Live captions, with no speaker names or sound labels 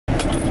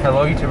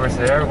Hello YouTubers,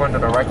 today we're going to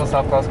the Ryko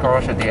Softgloss car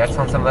wash at the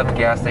Exxon 7-Eleven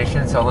gas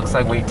station. So it looks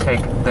like we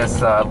take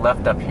this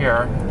left up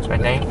here, I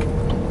think.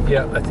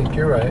 Yeah, I think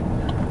you're right.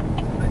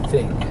 I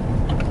think.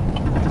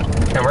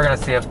 And we're going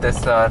to see if this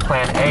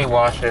Plan A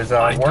wash is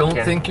working. I don't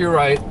think you're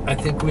right. I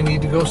think we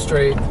need to go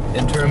straight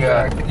and turn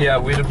back. Yeah,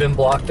 we'd have been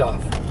blocked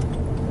off.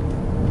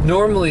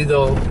 Normally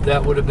though,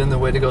 that would have been the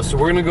way to go. So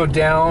we're going to go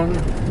down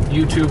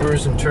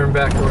YouTubers and turn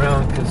back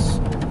around because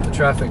the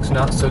traffic's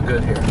not so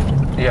good here.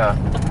 Yeah.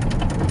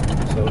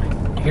 So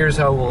here's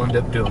how we'll end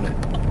up doing it.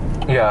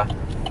 Yeah.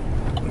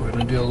 We're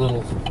gonna do a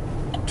little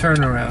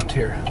turnaround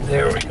here.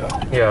 There we go.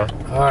 Yeah.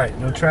 All right,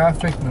 no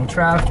traffic, no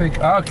traffic.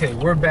 Okay,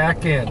 we're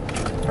back in.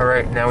 All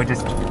right, now we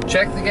just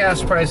check the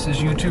gas prices,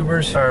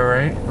 YouTubers. All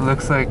right,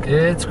 looks like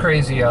it's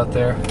crazy out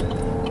there.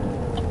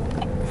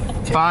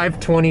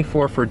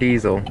 $5.24 for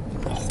diesel.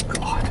 Oh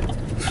God.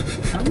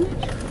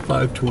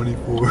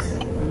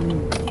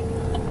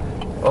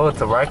 $5.24. Oh, it's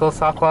a Ryko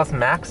Softgloss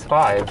Maxx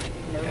 5.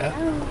 Yeah.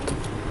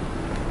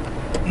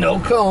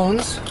 No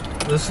cones.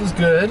 This is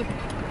good.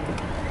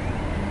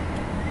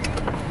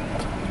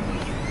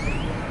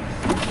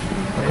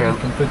 Okay, you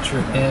can put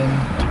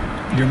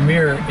your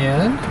mirror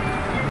in.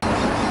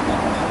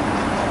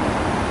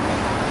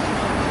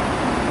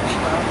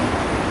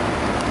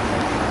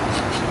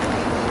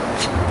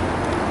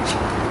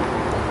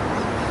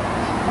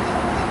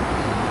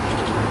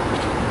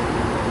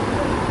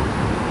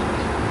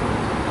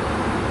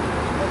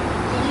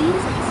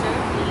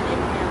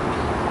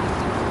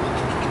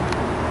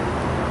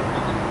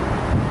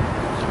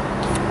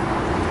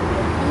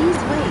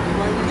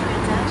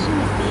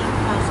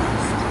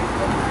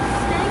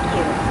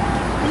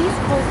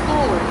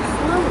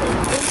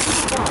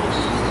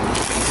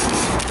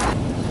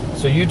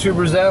 So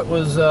YouTubers, that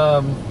was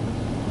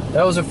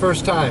the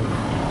first time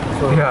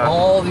for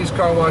all these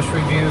car wash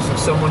reviews if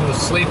someone was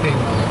sleeping.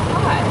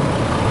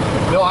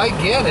 No, I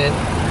get it.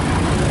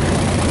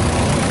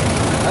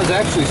 That was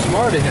actually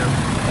smart of him.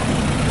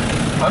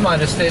 I might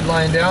have stayed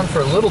lying down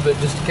for a little bit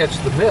just to catch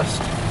the mist.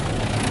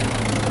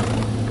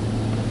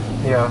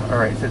 Yeah, all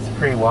right, so it's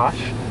pre-wash.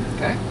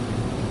 Okay.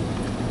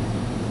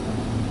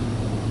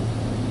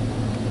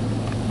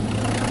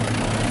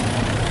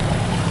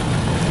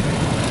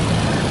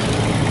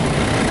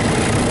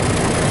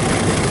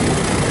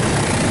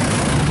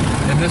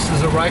 This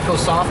is a Ryko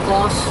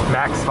Softgloss?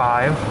 Maxx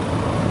 5.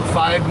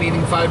 5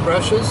 meaning 5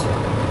 brushes?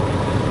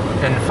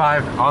 And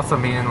 5 also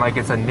meaning like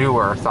it's a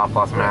newer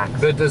Softgloss Maxx.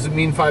 But does it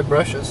mean 5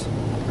 brushes?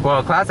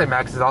 Well, Classic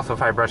Maxx is also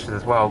 5 brushes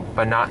as well,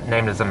 but not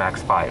named as a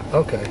Maxx 5.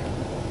 Okay.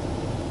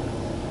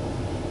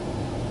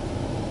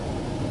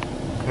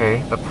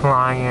 Okay,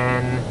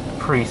 applying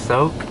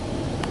pre-soak.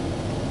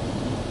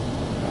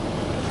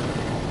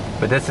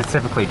 But this is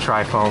typically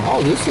tri-foam.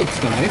 Oh, this looks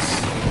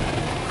nice.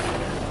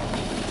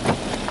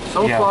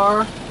 So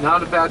far,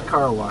 not a bad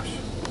car wash.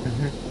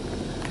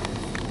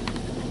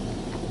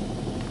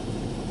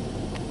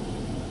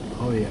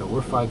 Oh yeah,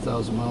 we're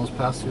 5,000 miles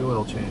past the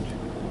oil change.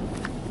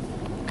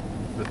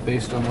 But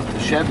based on what the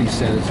Chevy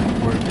says,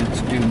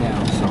 it's due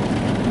now, so.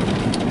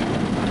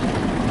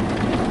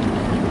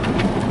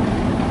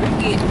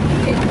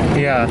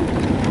 Yeah.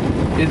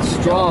 It's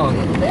strong.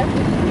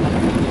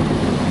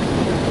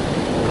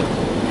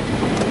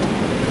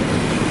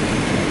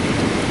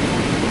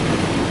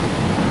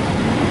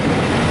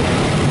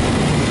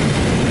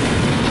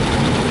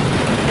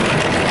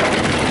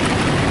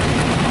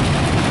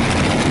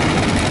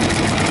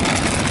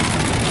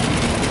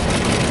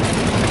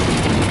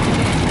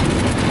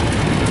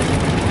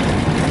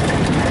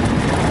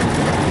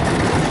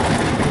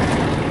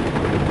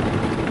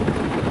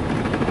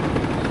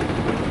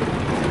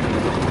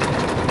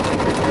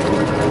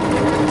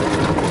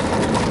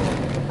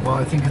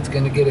 I think it's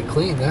going to get it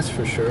clean, that's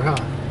for sure, huh?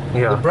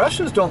 Yeah. The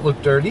brushes don't look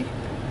dirty.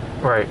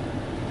 Right.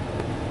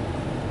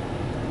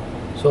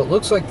 So it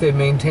looks like they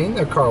maintained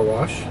their car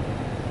wash.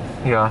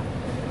 Yeah.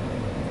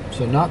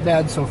 So not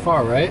bad so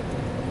far, right?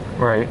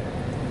 Right.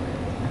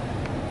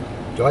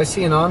 Do I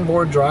see an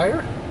onboard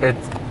dryer?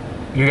 It's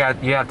you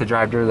have to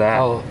drive through that.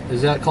 Oh,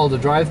 is that called a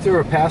drive-through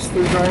or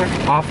pass-through dryer?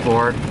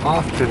 Off-board.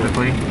 Off-board.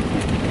 Typically.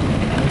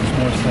 Makes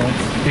more sense.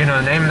 You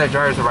know, the name of that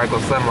dryer is a Ryko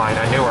Slimline,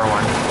 a newer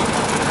one.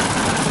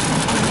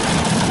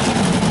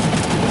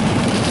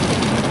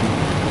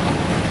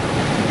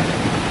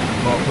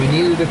 Well, we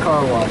needed a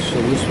car wash,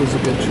 so this was a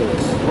good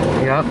choice.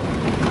 Yep.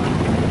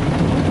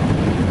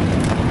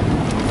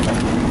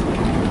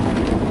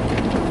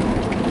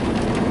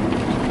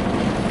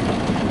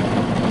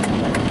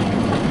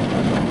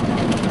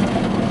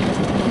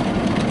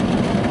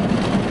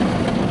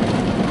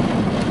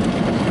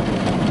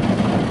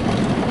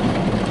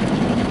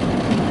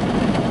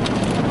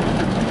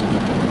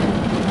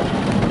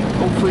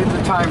 Hopefully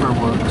the timer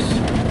works.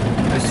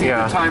 I see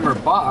Yeah. the timer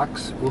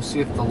box. We'll see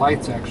if the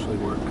lights actually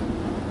work.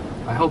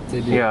 I hope they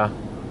do. Yeah.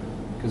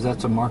 Because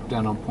that's a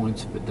markdown on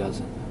points if it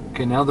doesn't.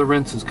 Okay, now the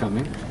rinse is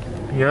coming.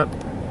 Yep.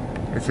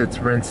 It's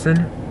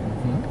rinsing.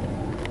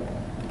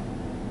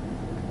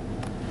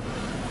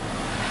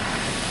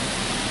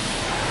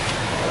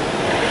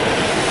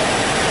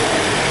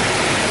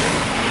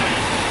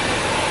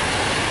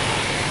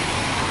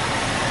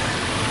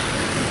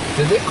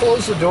 Did they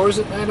close the doors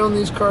at night on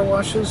these car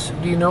washes?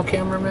 Do you know,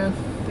 cameraman?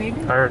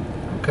 Maybe.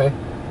 Okay.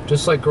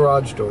 Just like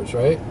garage doors,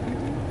 right?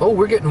 Oh,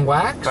 we're getting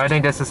waxed? I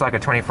think this is like a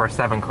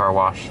 24/7 car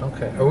wash.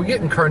 Okay. Are we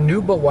getting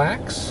Carnauba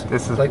wax?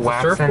 This is like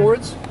waxing. the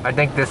surfboards? I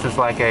think this is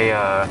like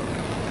a,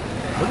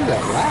 Look at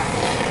that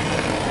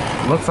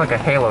wax. looks like a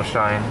halo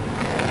shine.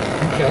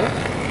 Okay.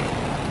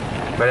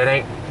 But it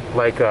ain't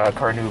like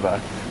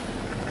Carnauba.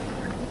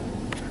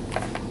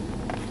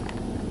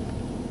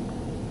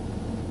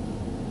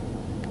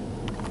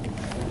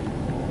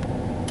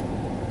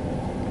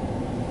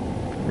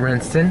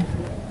 Rinston.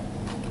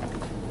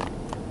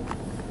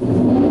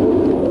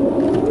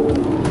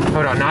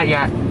 Hold on, not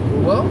yet.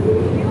 Well,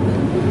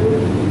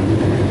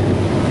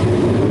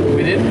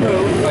 we didn't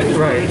move. I just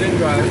put it in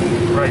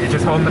drive. Right, you're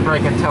just holding the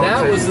brake until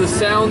That was the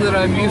sound that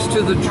I'm used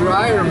to the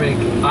dryer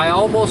making. I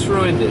almost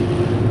ruined it,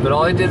 but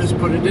all I did is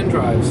put it in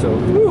drive, so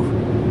whew.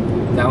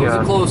 That was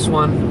a close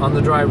one on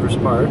the driver's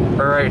part.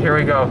 All right, here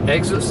we go.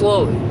 Exit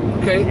slowly.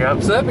 Okay.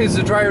 Yep. So that means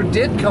the dryer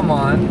did come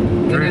on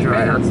in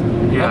advance.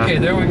 Yeah. Okay,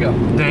 there we go.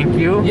 Thank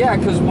you. Yeah,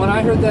 because when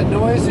I heard that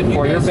noise and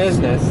For your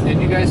business.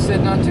 And you guys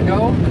said not to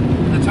go,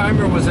 the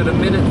timer was at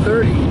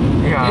 1:30.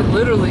 Yeah. It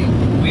literally,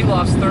 we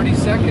lost 30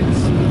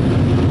 seconds.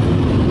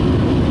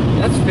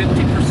 That's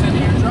 50% of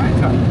your dry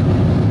time.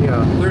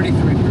 Yeah.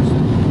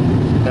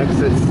 33%.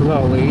 Exit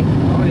slowly.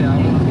 Oh yeah.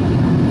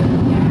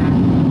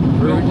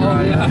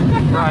 Right. Yeah.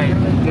 Right.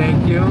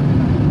 Thank you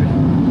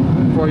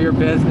for your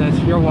business.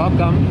 You're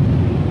welcome.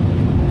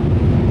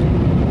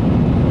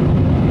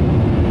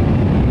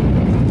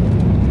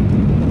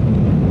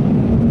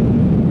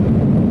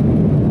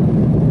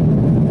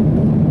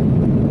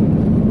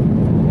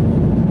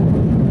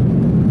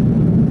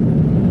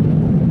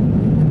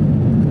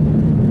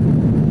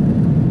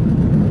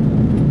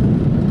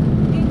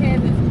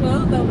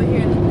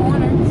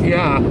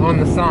 Yeah, on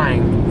the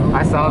sign.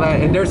 I saw that.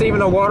 And there's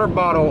even a water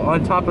bottle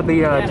on top of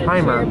the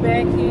timer.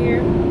 Back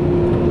here.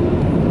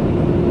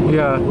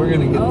 Yeah. We're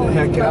gonna get the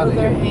heck out of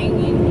here.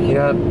 Hanging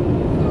here. Yep.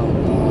 Oh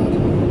God.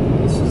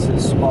 This is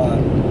his spot.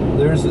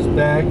 There's his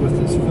bag with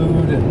his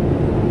food and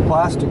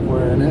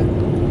plasticware in it.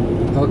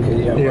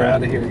 Okay, yeah, we're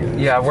out of here, guys.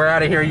 Yeah, we're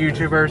out of here,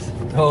 YouTubers.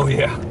 Oh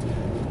yeah.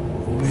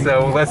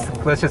 So let's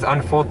just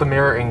unfold the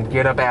mirror and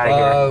get up out of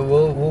here.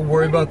 We'll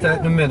worry about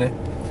that in a minute.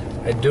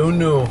 I don't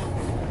know.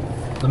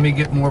 Let me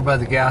get more by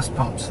the gas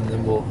pumps and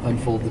then we'll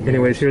unfold the mirror.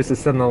 Anyways, here's the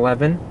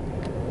 7-Eleven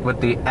with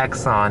the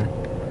Exxon.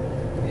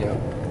 Yeah.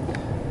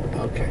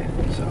 Okay,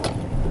 so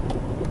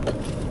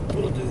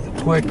we'll do the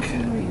quick. We're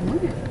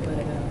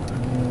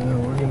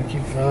gonna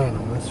keep an eye on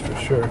them, that's for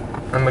sure.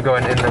 I'm gonna go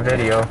ahead and end the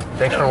video.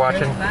 Thanks for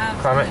watching.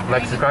 Comment,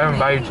 like, subscribe, and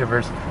bye,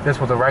 YouTubers. This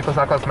was the Ryko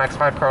Softgloss Maxx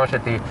 5 car wash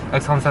at the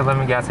Exxon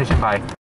 7-Eleven gas station. Bye.